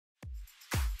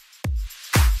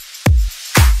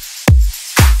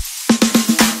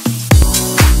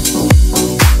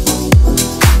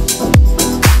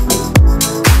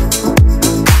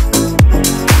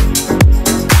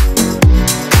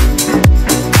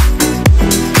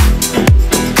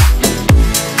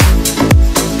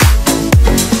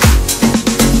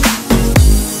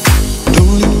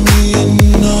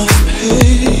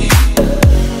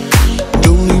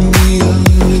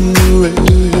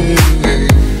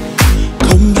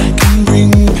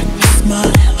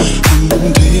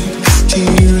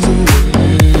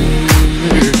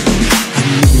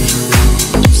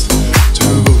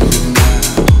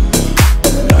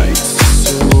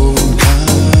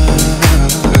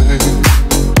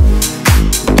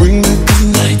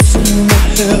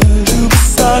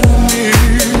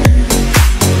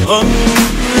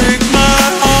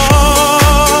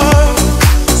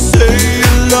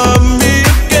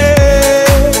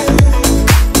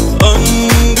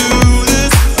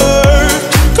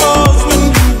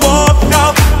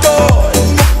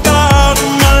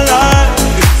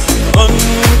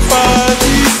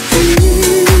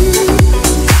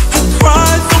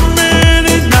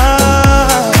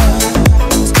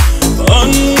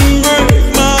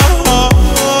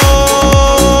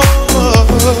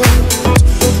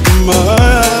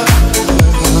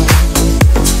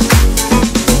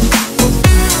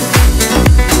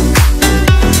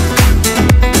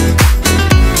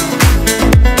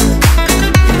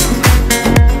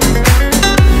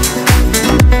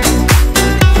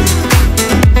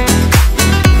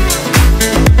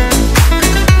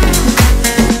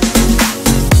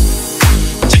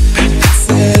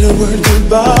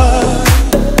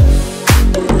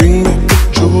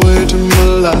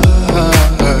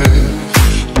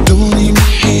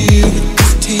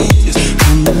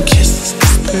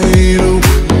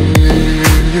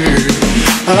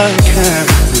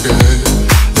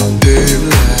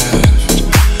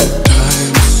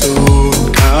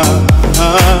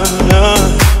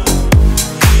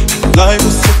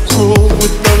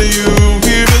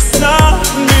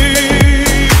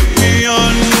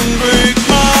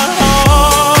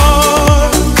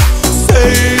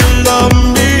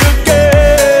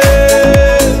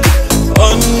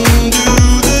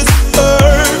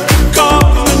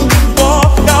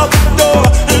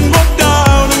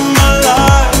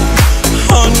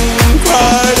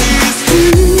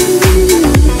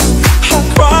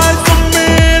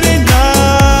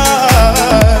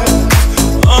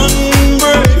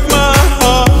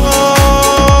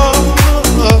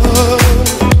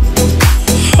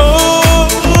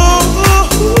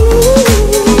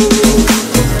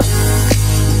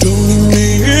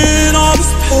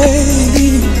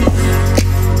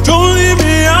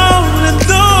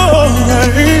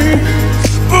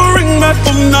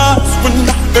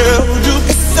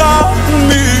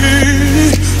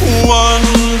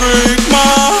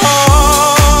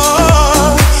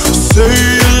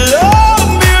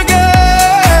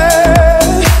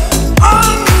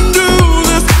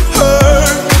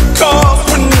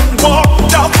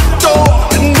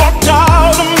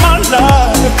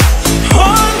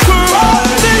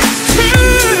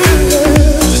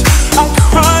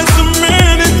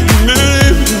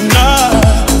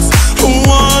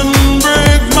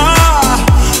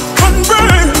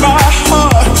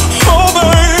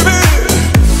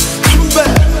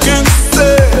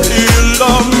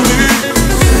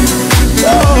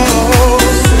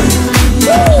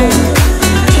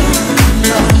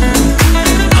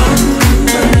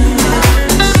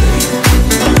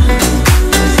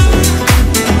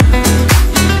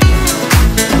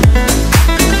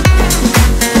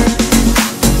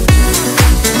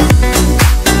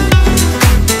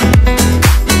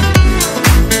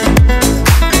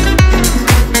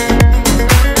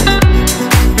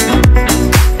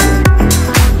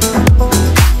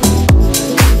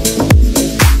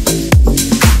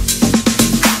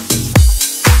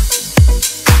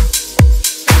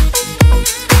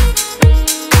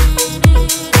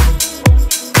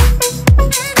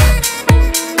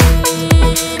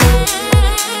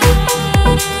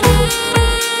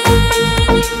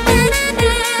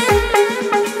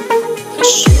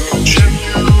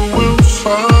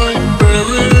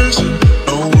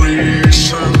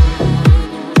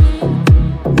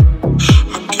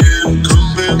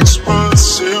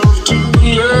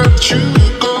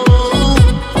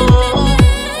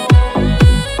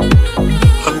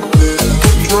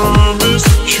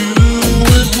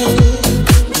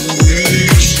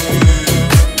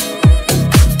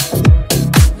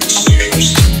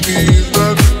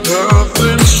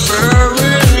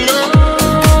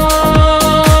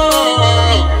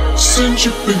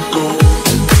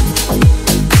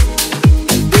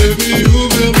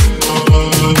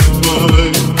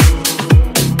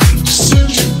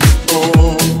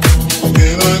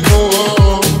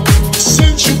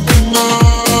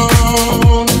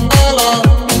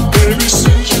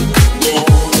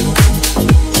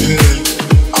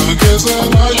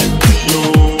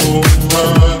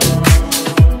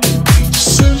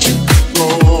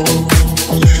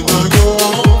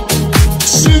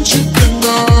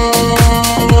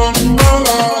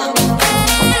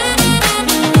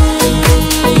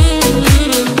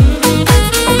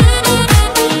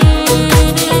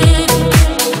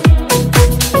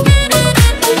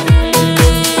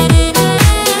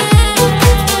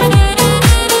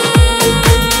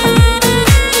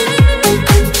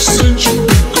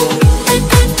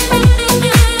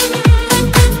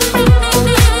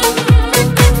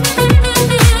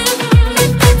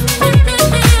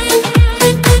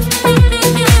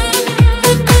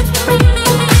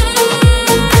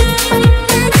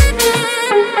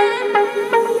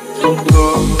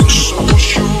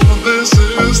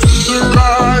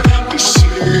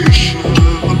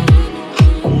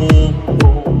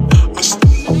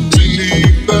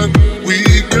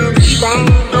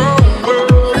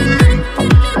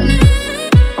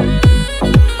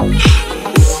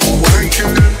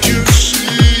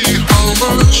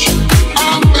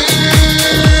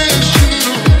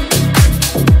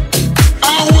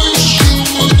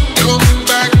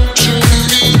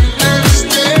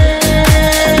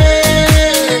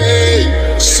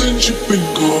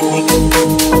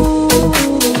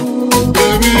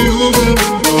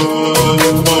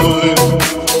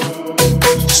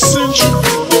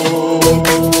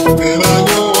And I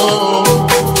know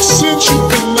since you've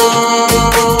been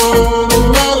out of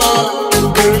my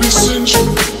life, baby, since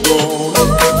you've been gone,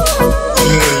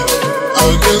 yeah, I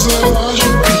guess that I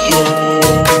should be your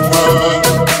man.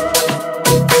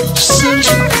 Since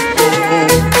you've been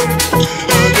gone,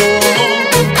 I know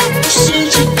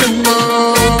since you've been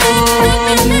out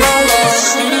of my life,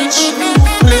 since you've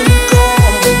been gone.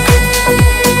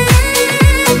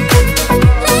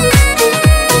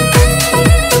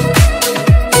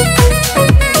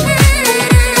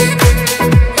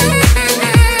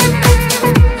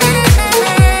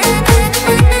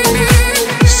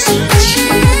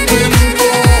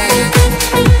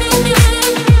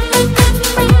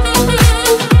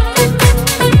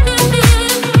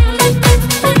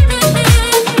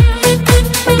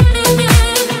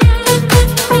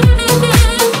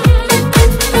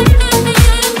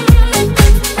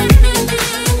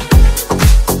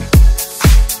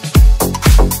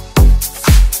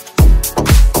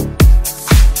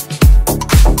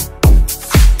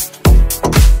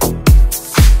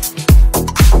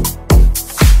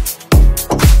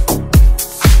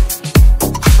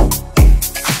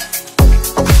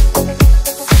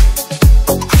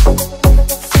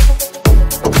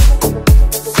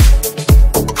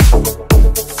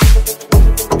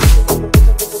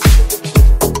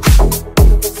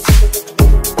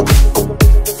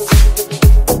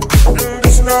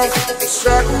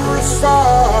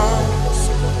 Sacrifice,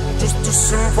 just a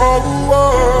simple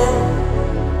word.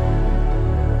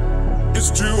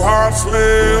 It's two hearts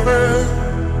living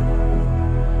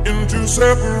in two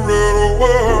separate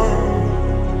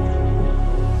worlds,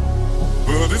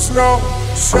 but it's no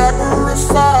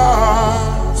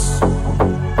sacrifice,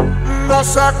 no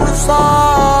sacrifice.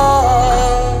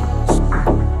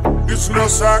 It's no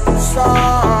sacrifice.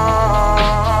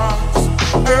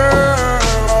 Yeah.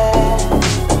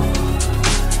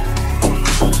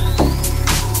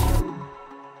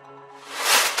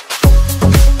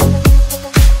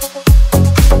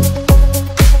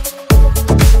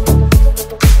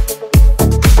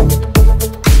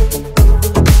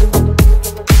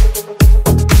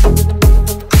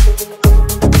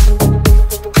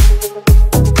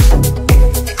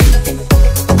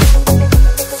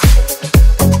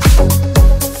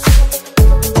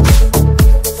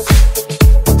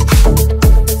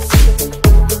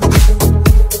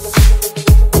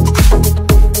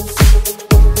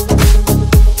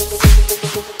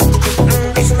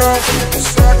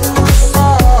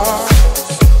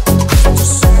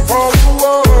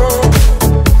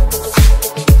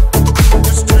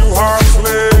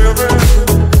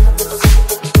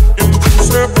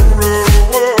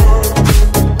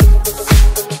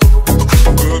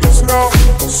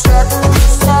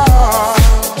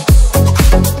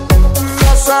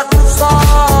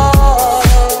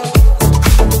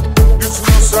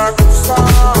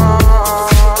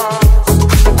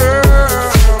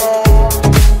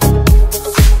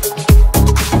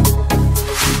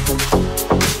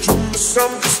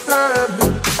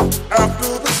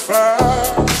 After the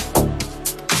fact,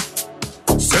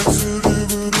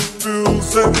 sensitivity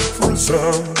feels every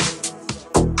sound.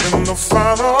 In the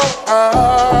final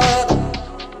act,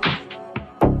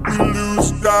 we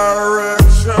lose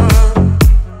direction.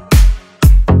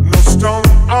 No stone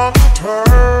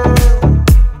unturned,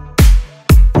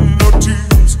 no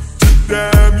tears to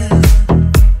damn you,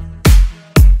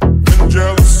 and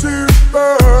jealousy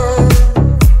burns.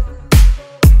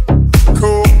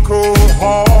 Cold, cold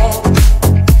heart.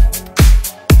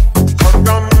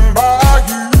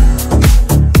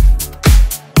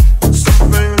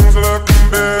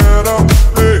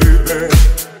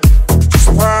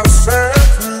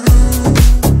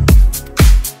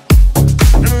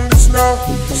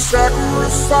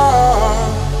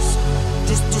 Sacrifice,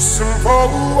 just a simple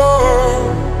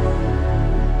word.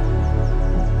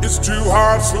 It's two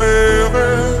hearts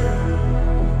living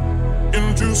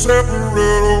in two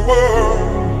separate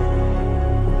worlds,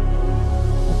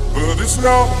 but it's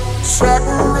no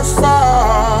sacrifice,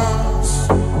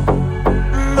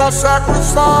 no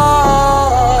sacrifice.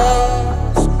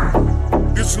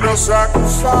 It's no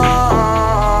sacrifice.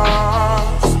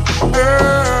 Yeah.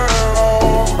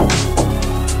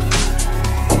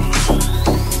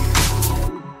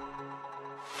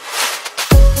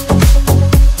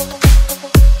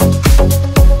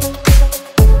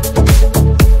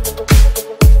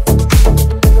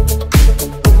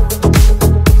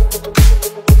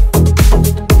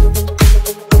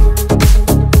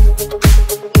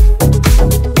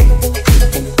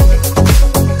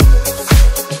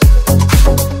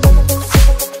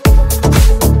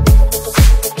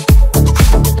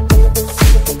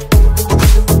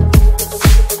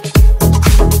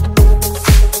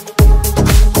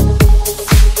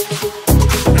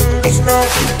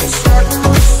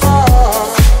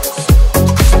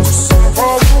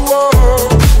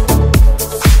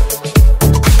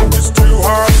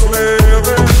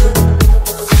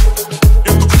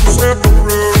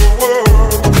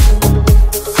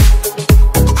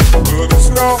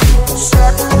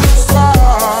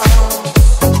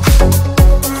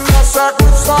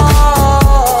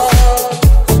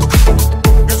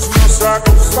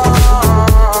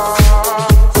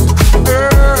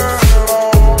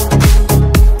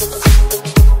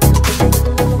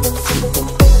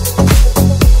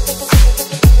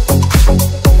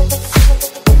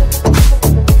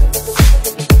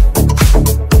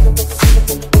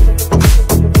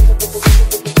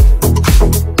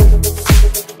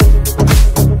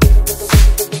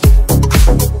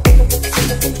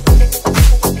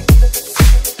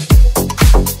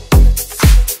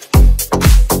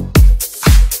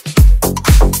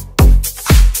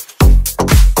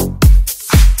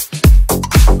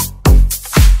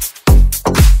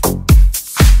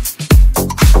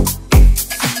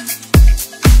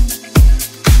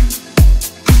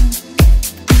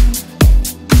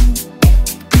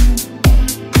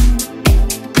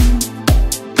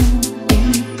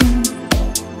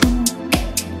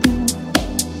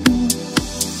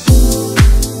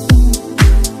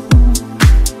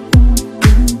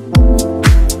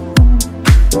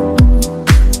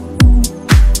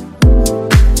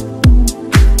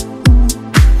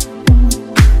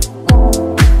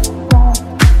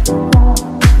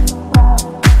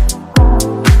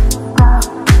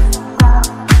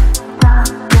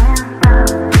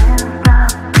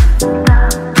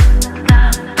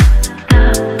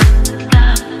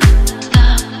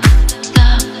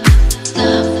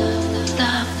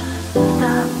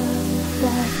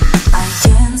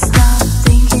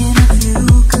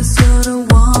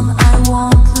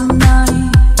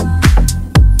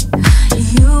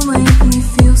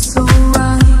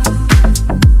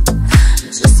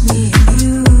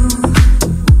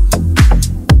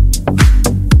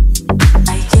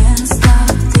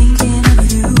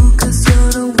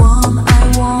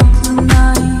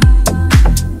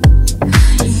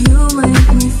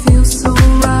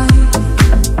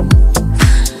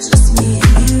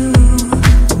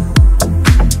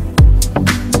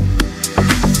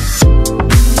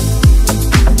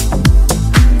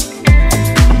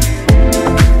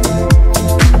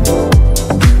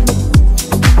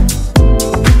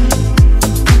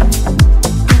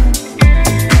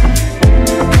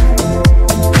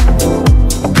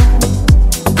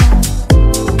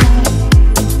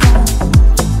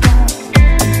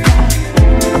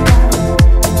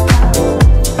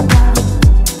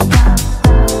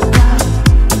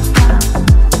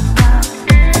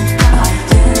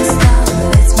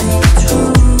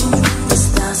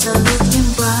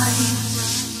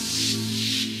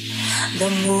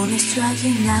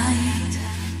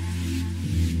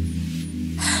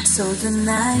 So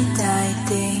tonight I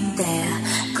think they're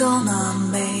gonna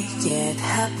make it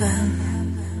happen.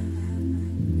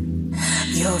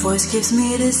 Your voice gives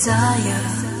me desire.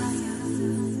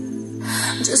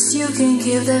 Just you can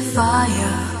give that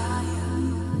fire.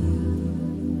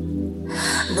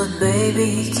 But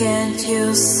baby, can't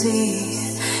you see?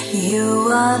 You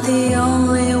are the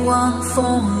only one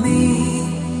for me.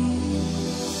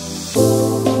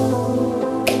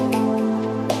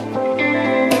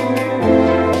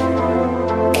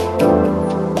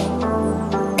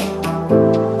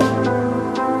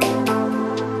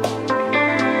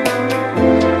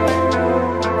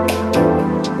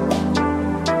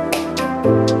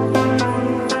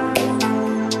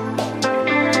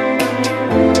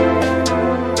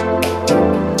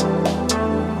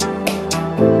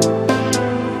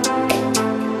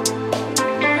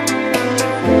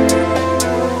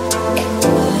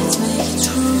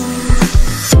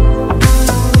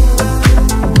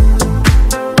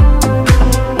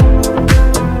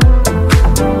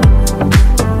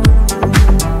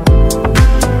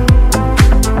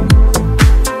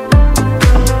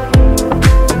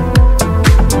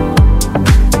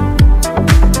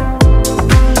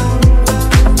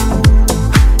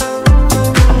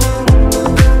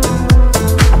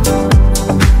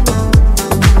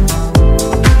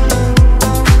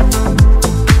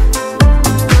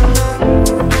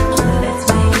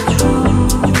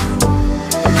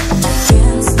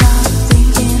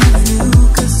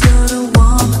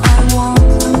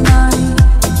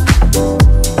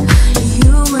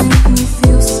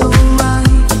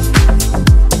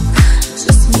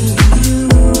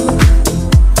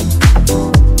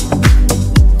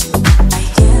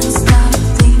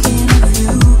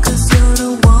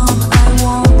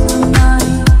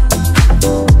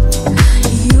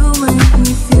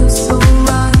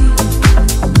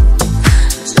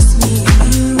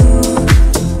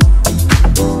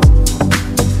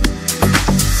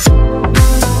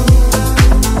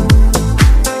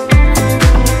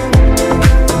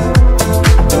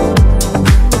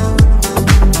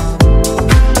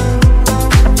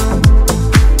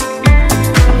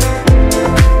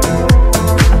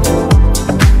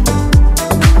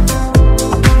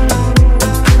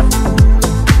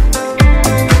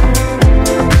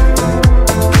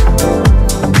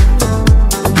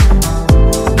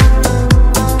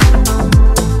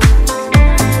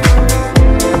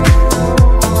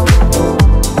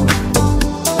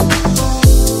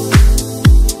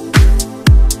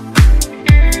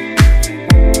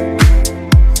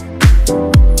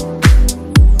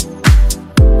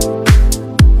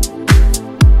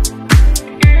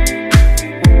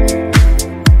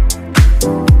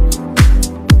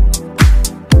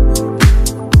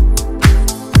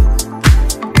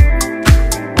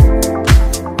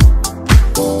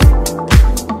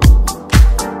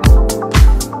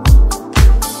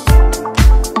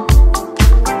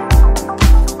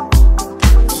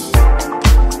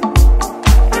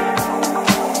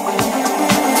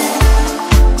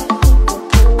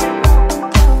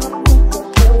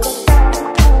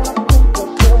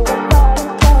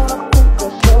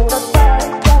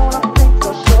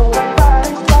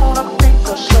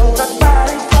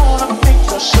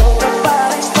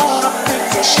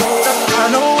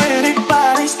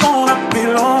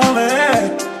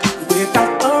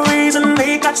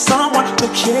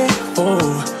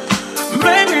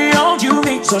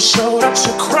 that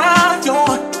you cry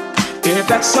on. If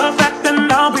that's a fact,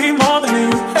 then I'll be more than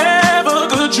you ever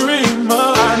could dream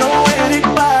of. I know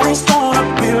anybody's gonna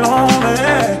be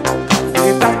lonely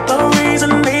without the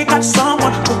reason they got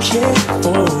someone to care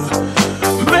for.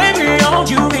 Maybe all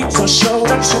you need to show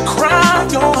that you cry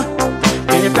on.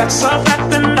 If that's a fact,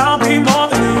 then I'll be more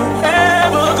than you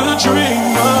ever could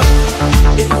dream of.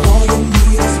 If all you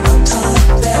need is my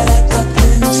time, that I got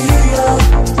plenty of.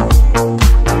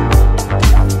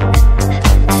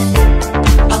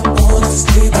 I wanna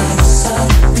stay by your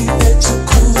side, be there to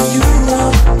cool you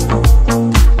off.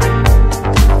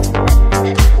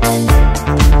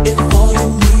 If all you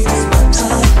need is my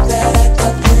time, that I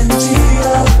got plenty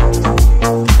of.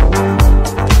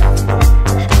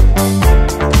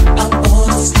 I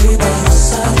wanna stay by your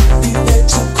side, be there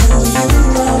to cool you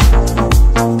off.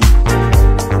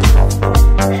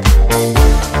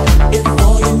 If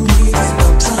all you need is my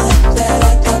time, that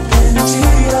I got plenty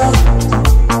of.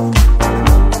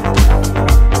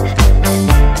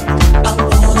 I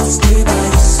wanna stay by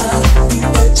your side, be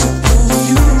there to cool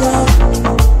you off.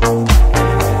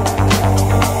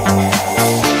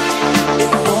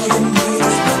 If all you need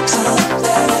is my time,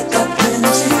 that I got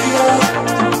plenty of.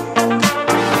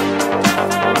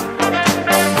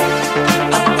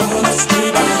 I wanna stay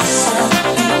by your side,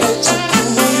 be there to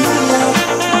cool you off.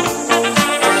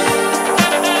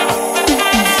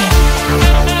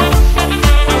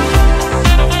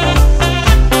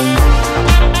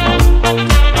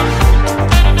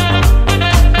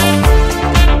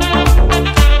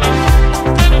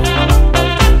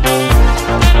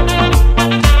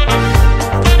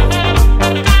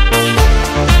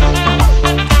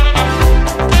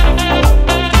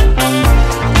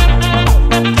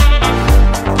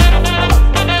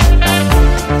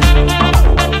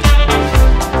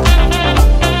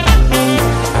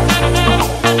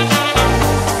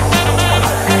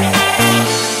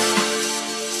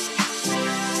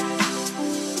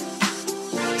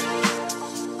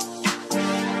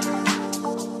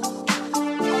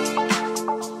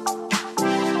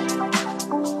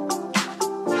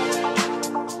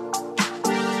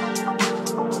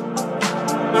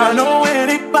 I know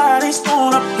anybody's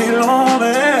gonna be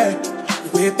lonely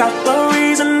without the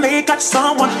reason they got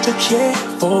someone to care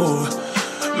for.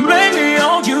 Maybe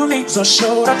all you need's a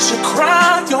show that you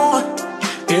cry on.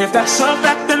 If that's a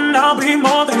fact, then I'll be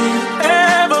more than you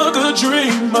ever could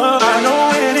dream of. I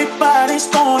know anybody's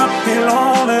gonna be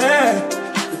lonely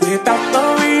without the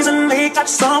reason they got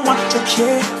someone to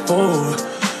care for.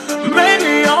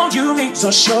 Maybe all you need's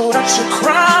a show that you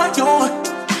cry on.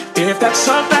 If that's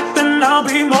a fact, then I'll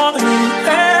be more than you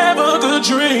ever could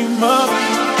dream of.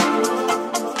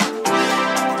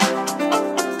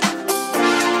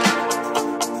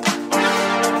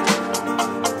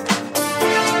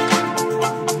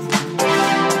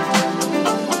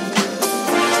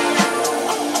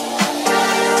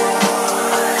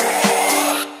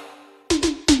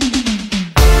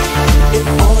 If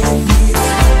all you need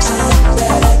is my time,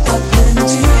 that I got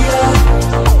plenty of.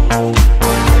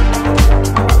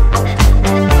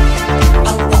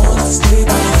 I wanna stay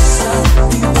by your side,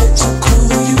 be there to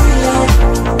cool you off.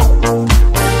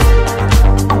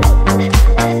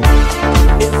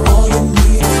 If all you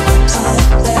need is my time,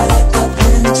 that I got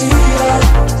plenty of.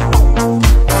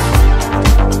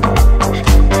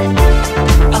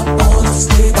 I wanna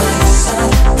stay by your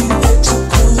side, be there to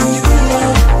cool you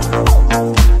off.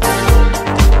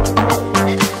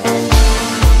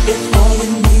 If all you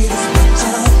need is my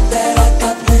time, that I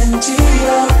got plenty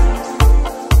of.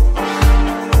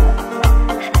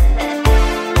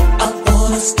 I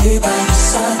wanna stay by your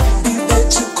side, be there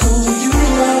to cool you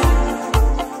off.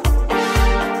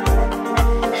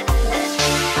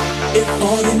 If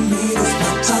all you need is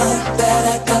my time, that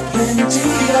I got plenty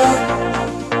of.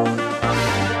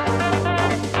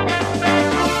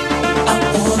 I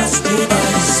wanna stay by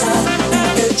your side, be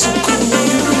there to cool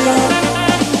you off.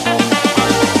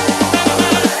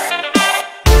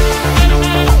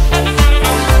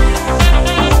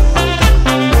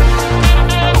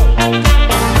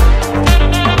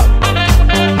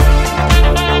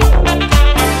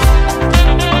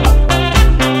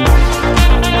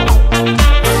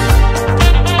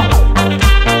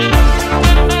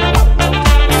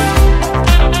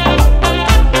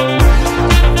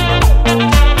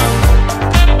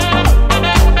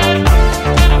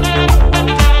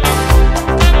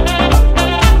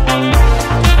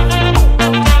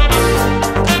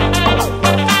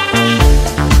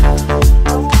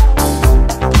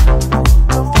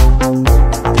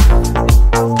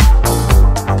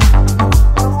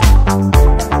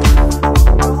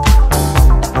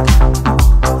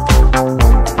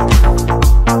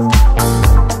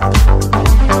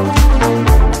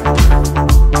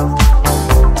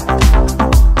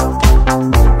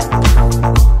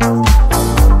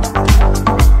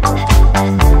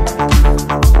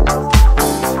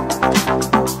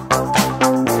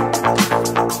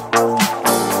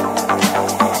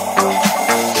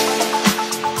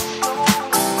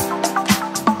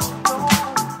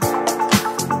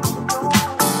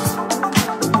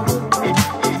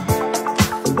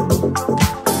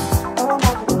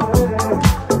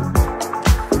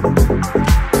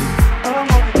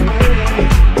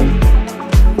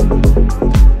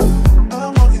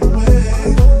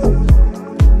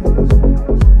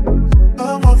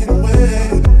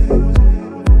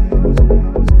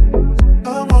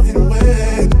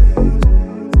 away.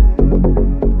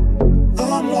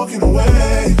 I'm walking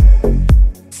away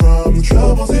from the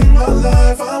troubles in my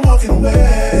life. I'm walking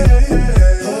away.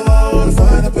 Oh, to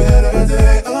find a better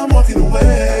day. I'm walking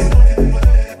away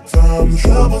from the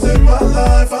troubles in my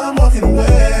life. I'm walking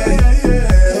away.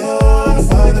 Oh, to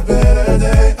find a better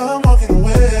day. I'm walking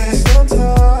away.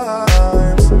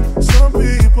 Sometimes some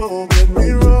people get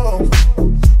me wrong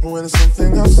when it's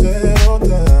something I've said or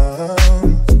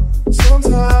done.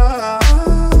 Sometimes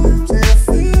you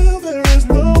feel there is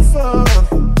no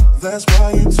fun. That's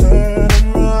why you turn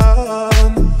and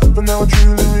run. But now I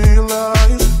truly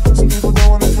realize some people don't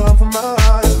want to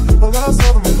compromise. Well, I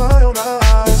saw them with my own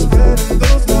eyes, spreading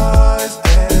those lies.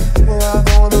 And well, I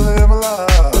don't want to live my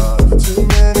life. Too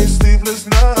many sleepless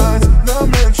nights, not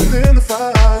mentioning the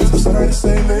fights. I'm sorry to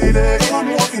say, lady, I'm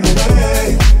walking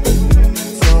away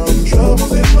from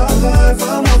troubles in my life.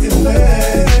 I'm walking away.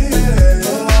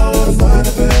 Oh, to find a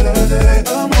better day.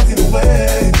 I'm walking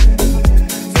away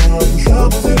from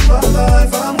troubles in my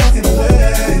life. I'm walking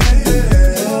away.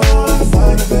 Oh, to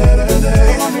find a better day.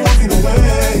 I'm walking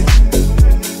away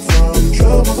from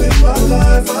troubles in my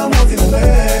life. I'm walking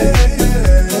away.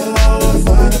 Oh, to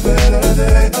find a better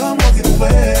day. I'm walking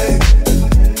away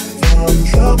from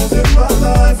troubles in my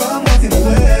life. I'm walking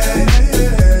away.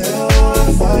 Oh,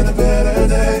 to find a better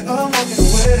day. I'm walking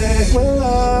away. Well,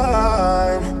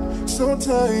 I'm so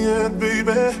tired,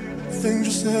 baby. Things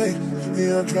you say,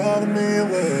 you're driving me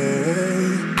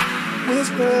away.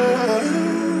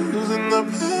 Whispers in the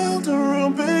powder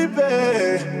room,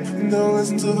 baby. Don't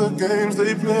listen to the games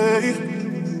they play.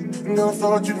 Never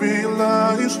thought you'd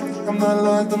realize I'm not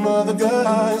like them other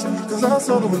guys. Cause I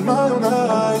saw them with my own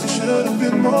eyes. You should have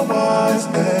been more wise.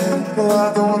 And well,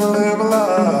 I don't wanna live a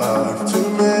life. Too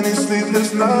many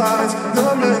sleepless nights,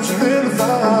 not mentioning the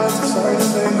fights. I'm sorry to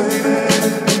say, lady,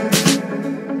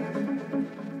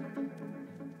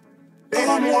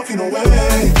 I'm walking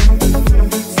away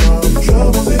from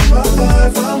troubles in my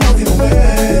life. I'm walking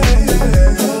away.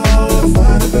 Oh, to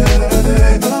find a better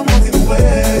day. I'm walking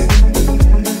away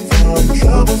from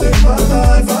troubles in my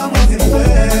life. I'm walking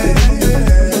away.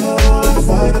 Oh, to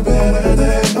find a better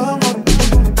day. I'm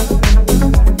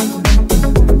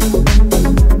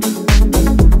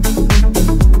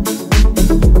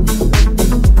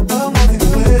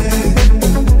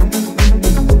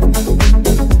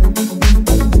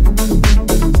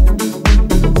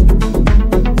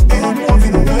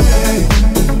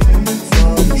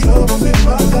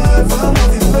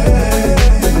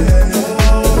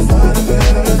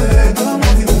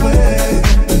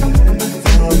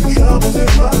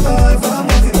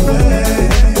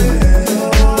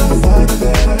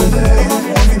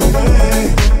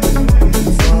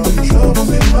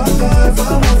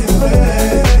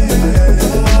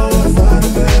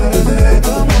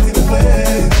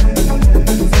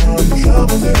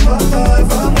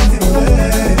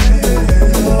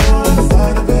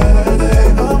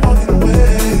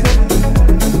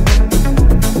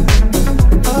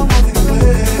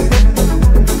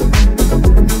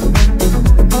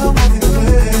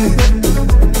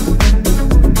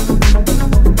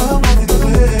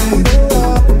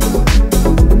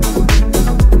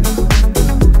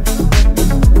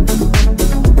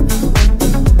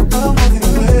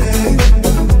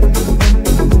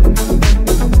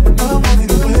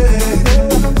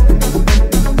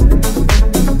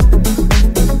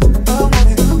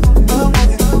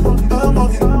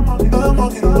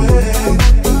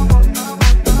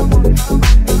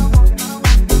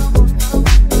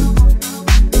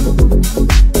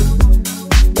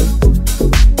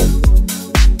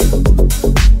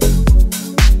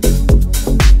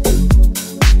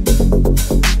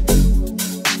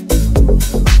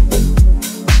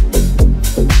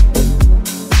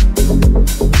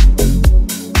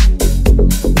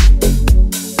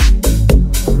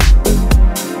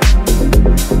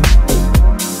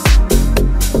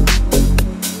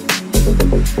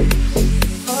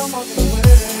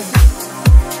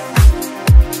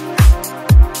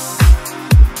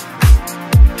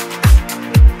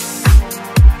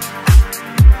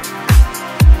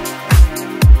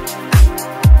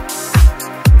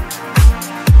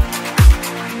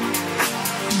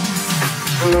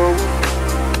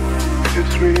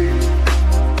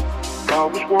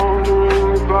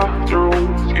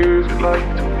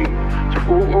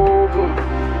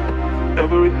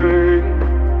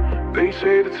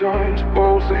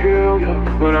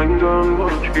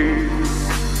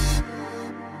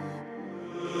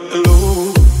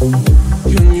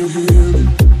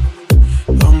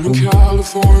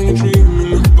California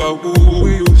dreaming about who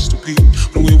we used to be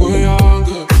when we were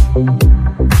younger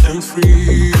and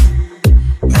free.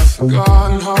 I've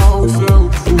forgotten how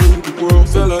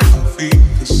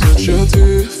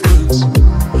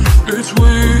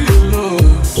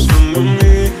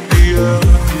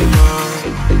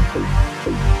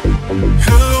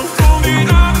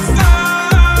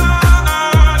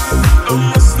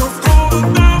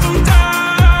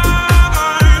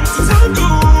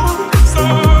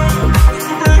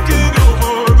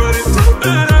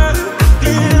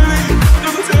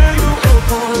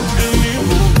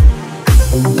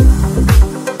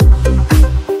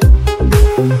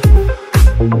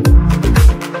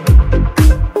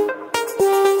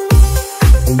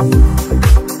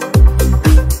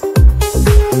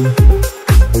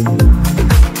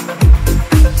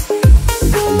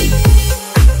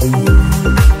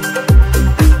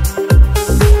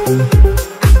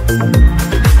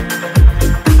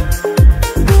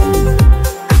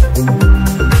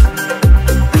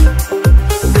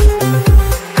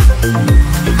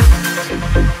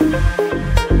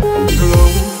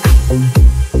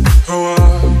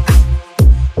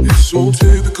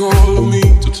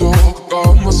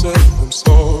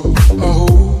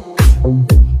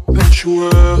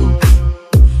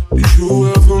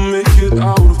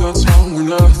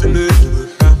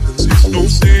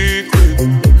secret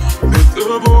with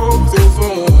the both of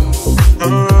us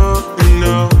around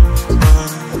now.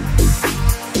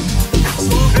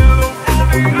 So hello from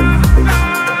the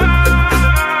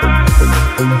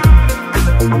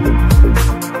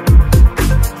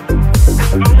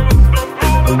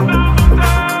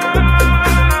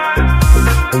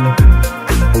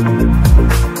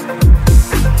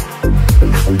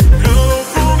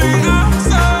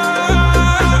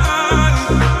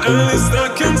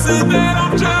that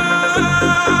I'm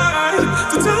trying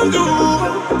to tell you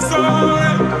I'm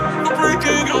sorry for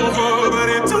breaking your heart, but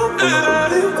it don't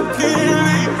matter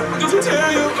clearly. Doesn't tear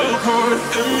you apart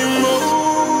anymore.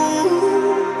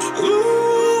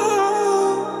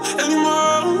 Ooh,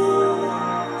 anymore.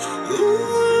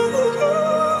 Ooh,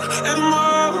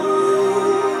 anymore.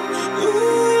 Ooh,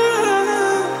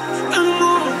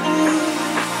 anymore.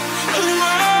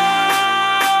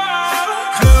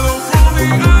 Hello from the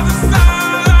other side.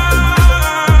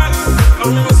 I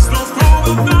must have called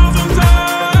 1,000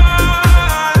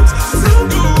 times to tell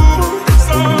you I'm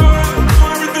sorry for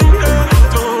everything that I've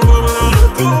done, but when I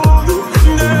told you,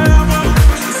 never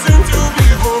seemed to be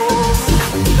whole.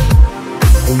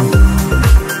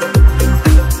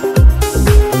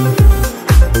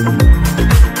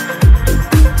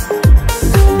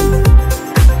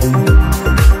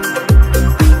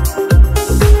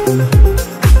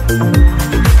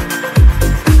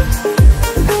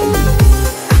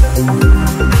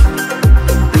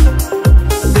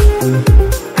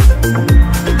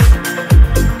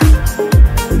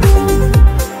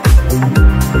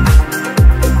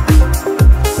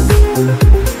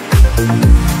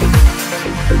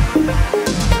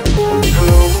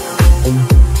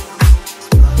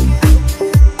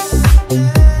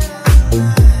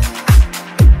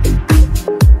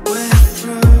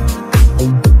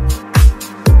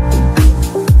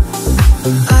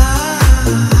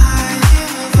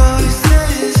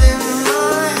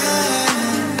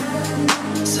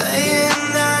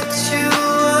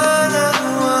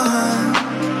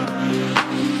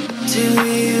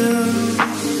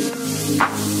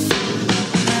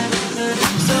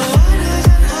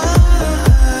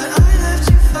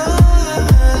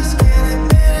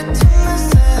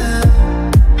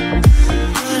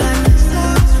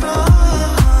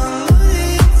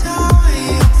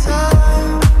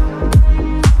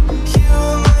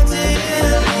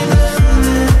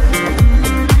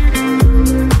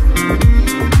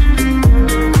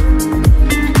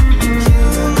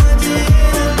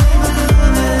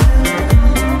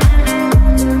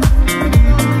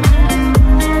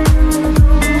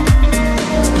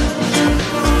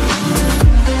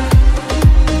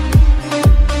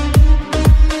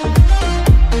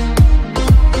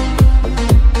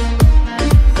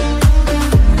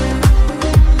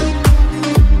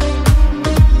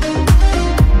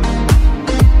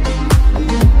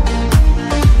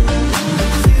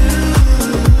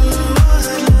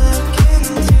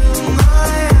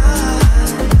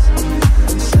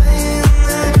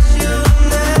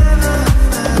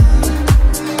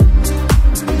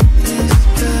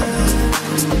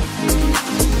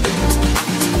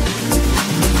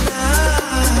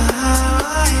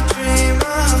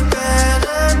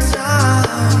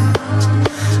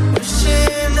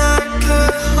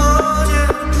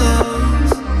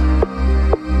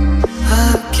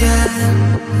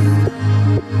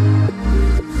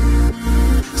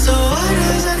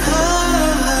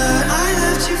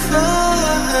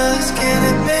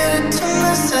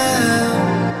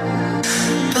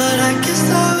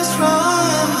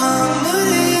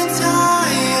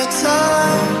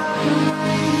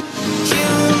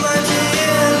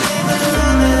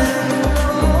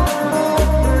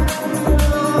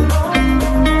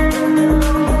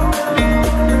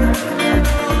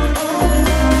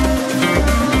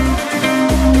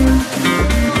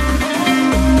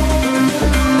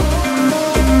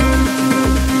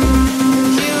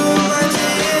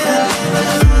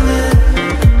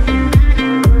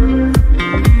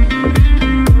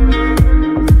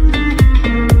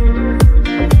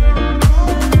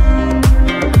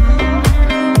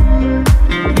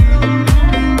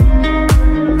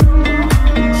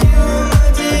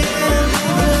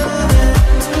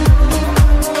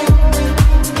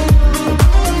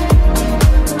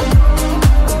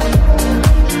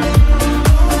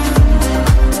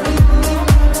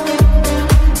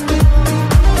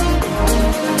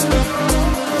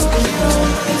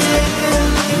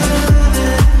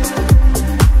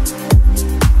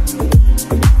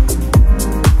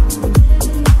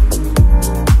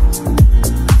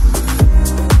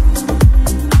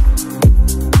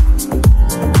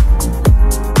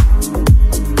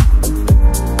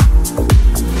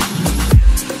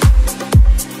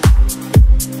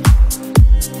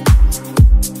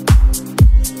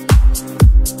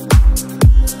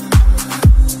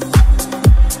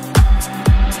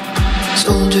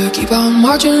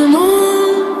 marching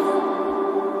on.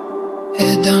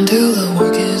 Head down till the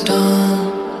work is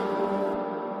done.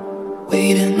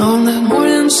 Waiting on that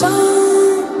morning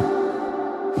sun.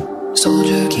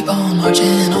 Soldier, keep on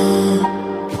marching on.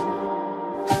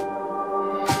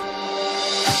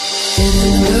 Head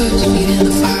in the dust, feet in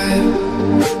the fire.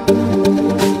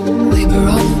 Labor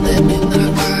on that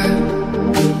midnight wire.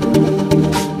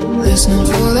 Listening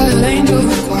for that angel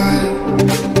choir.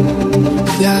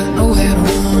 You got nowhere to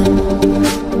run.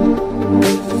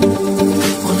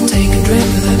 Wanna take a drink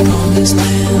of that promised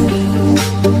land.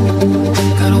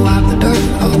 Gotta wipe the dirt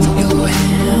off of your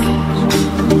hands.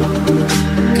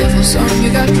 Careful, son, you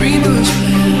got dreamers,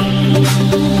 man.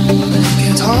 It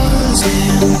gets hard to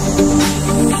stand.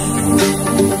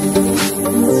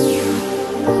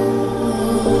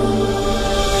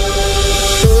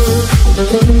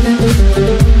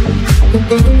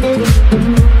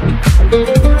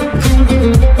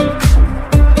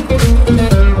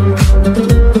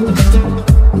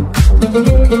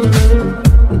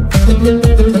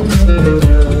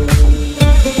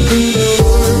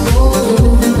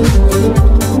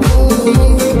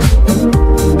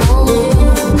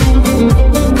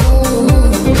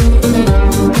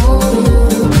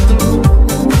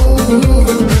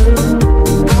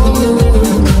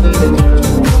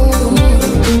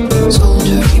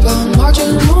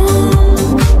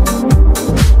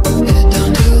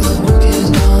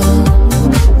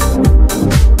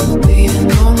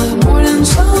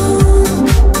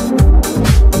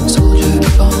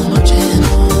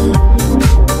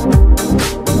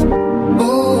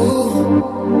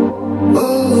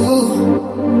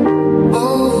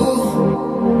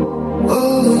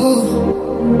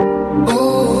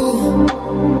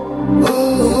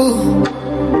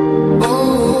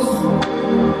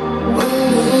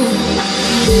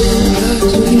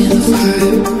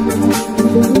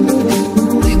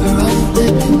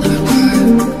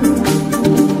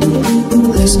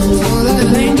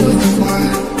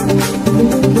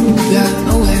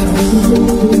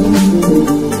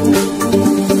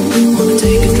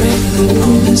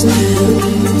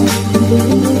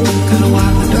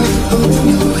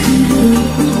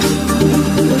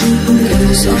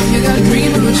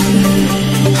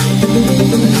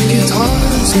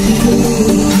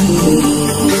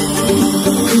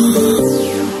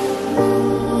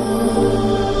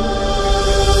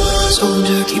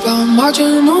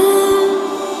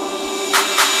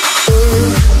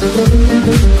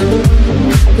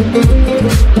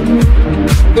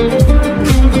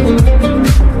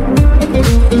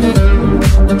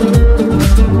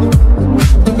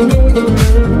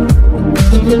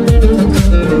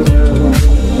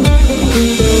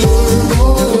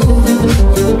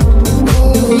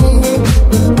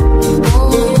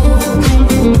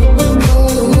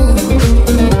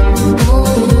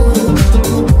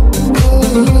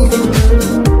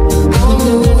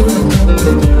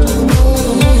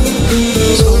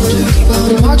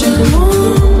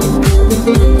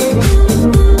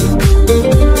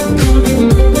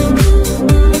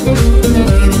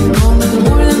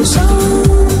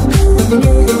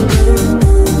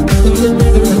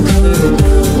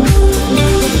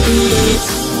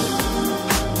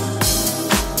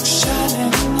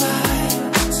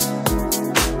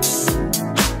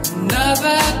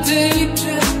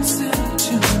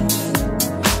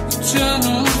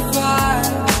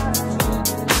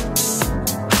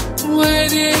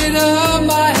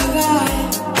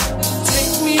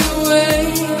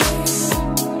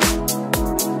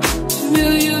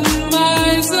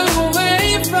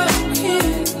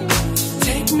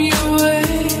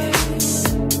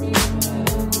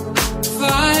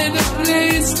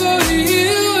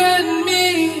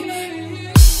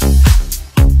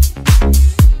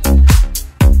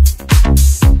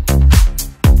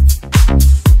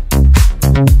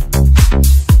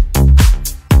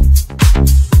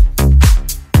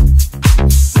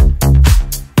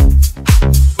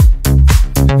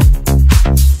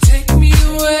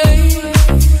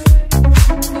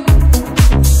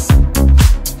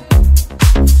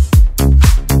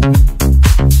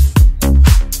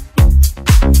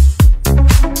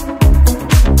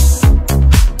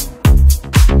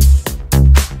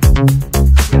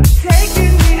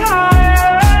 Taking me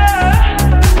higher,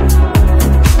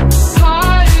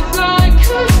 higher.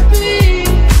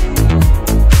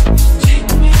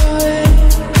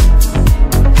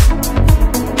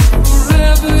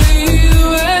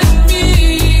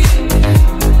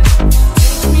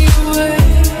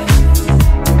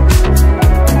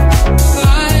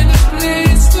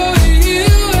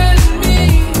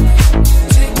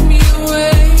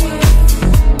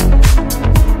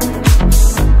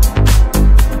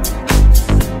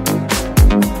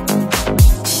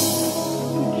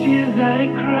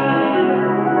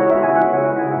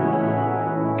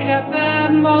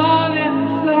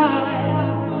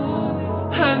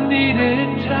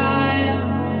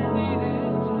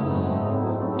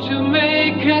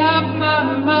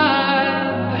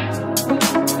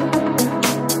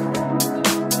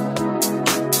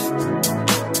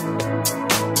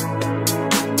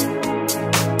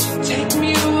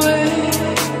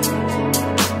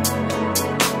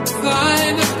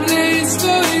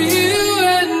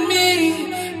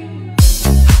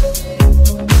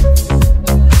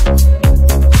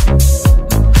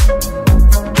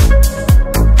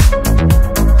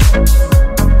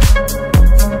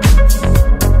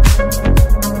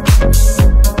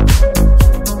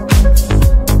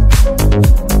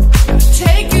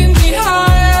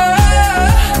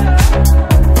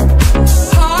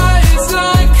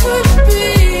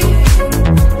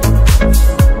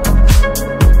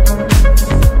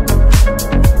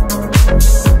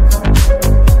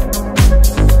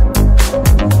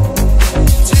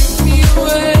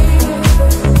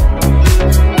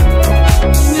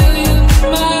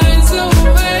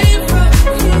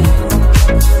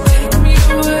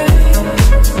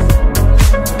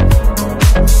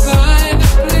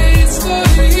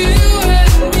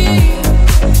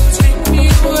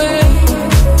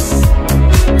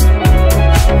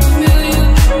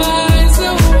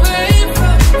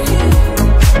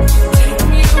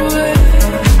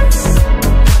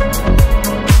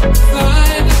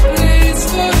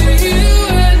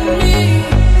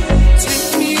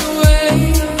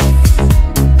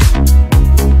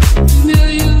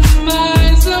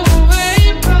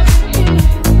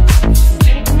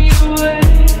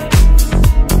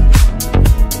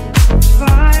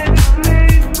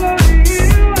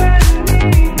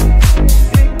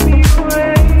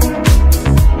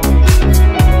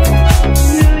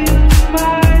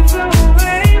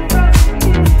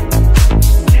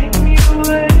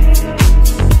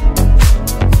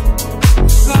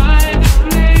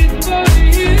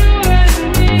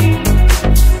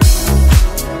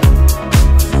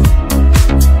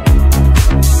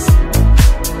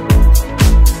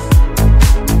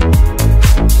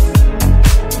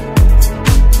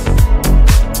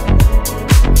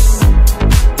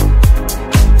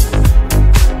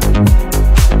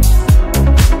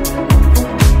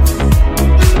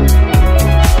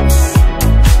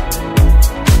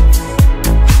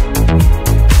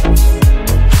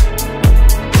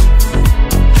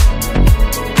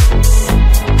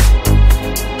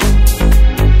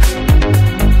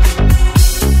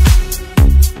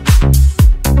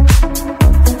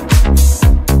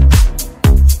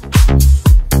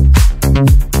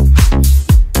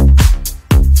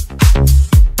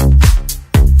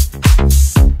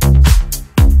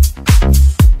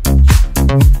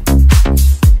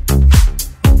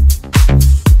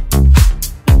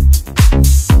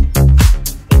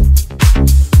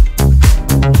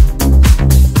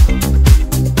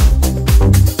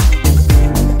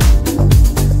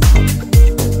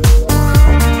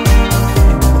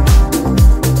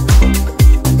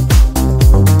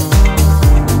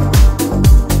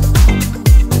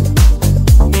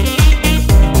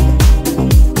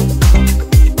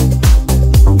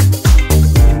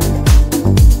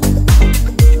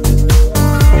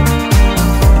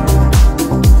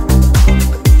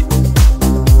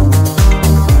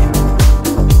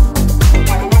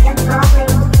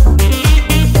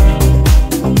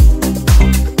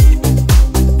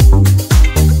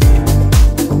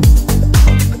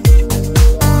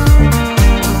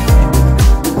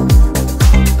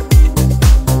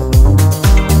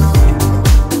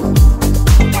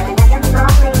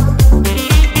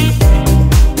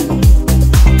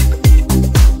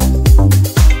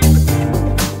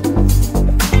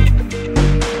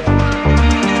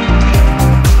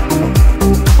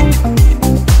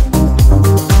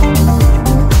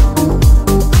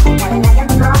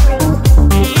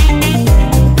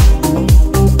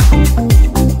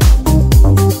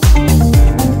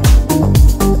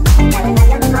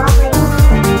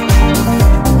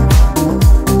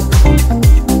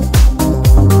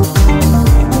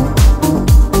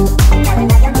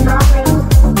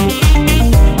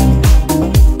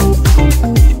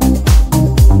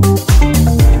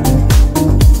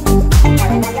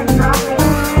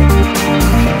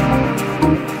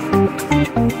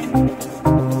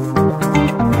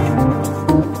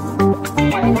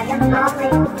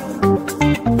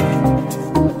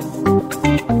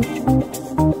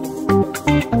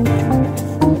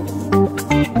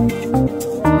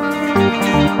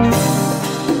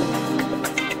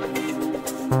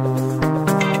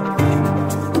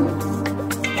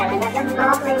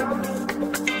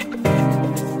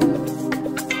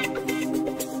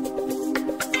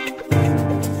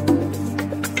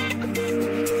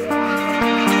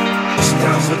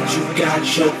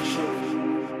 got, yo.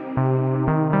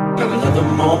 Got another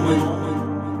moment.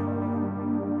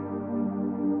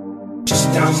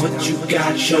 Just down what you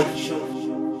got, yo.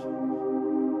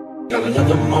 Got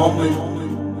another moment.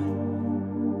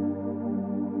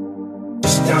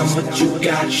 Just down what you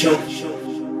got, yo.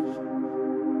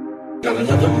 Got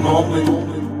another moment.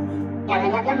 Got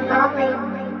another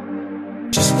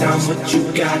moment. Just down what you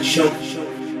got, yo.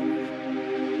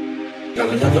 Got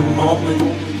another moment.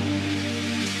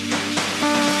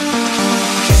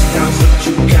 Just down what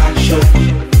you got, yo.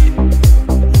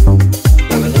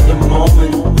 Got another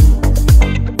moment.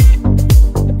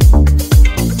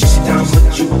 Just down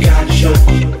what you got, yo.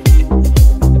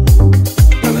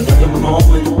 Got another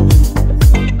moment.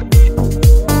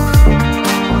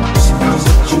 Just down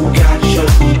what you got, yo.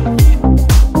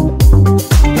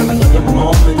 Got another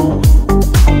moment.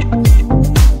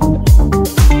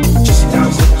 Just down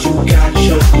what you got, yo. Got another moment. Just down what you got,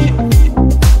 yo.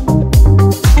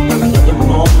 Got another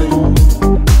moment.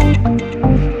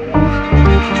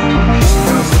 Just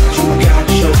down what you got,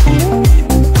 yo.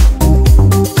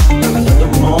 Got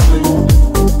another moment.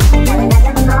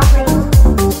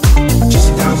 Just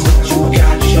down what you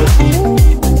got, yo.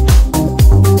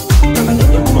 Got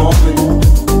another moment.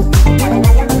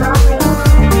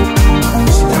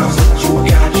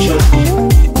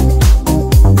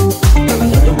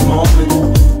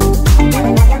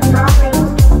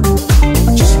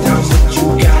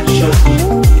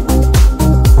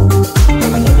 Just down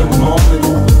what you got, yo.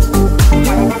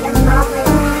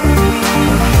 Got another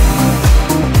moment.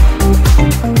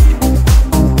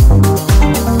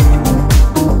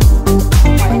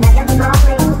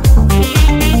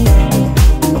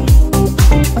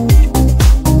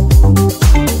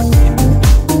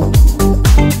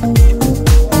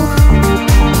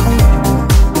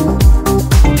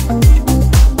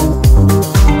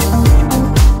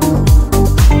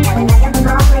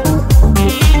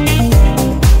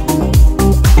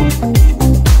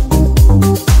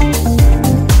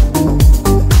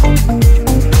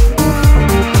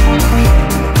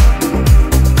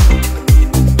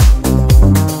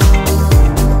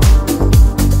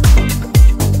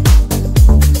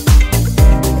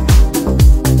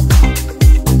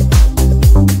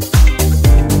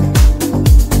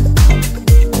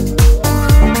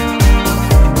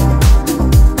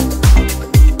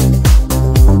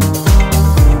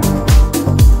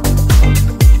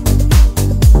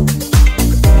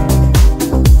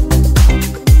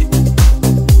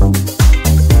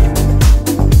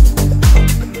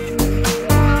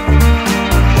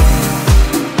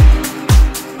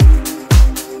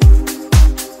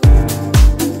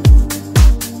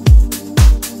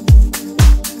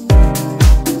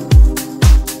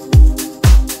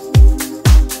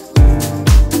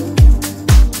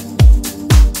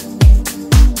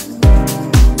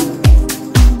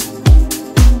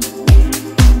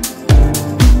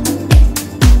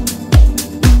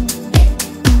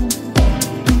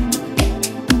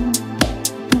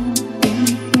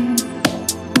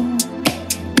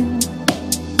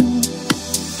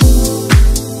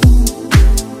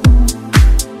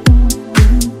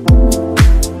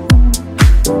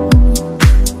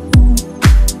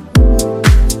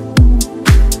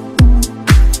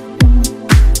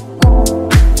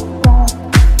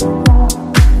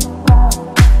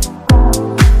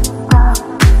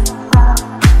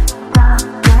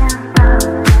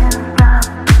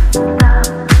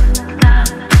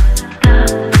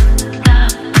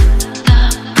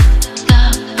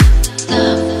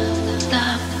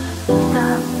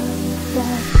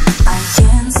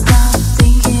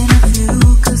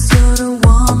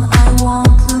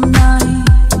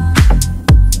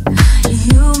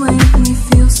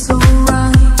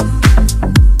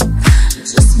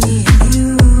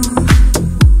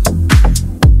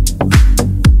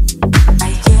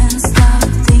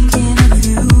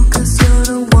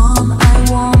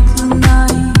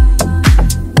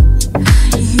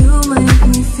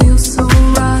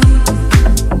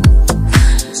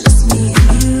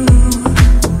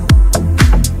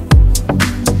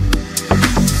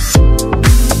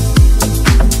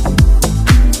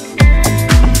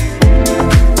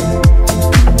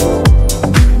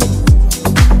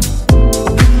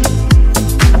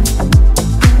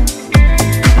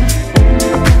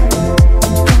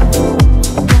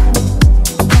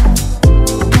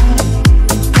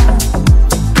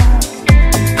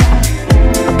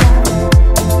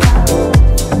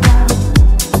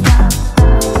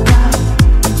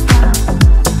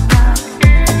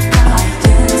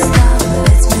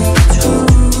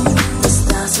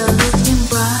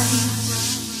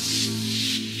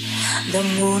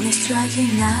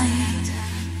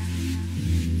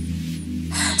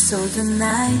 So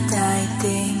tonight I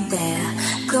think they're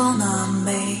gonna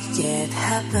make it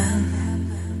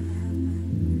happen.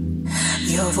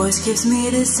 Your voice gives me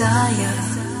desire.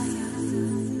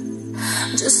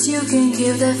 Just you can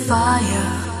give that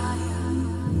fire.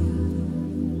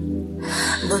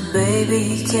 But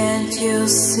baby, can't you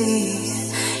see?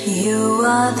 You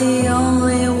are the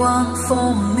only one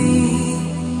for me.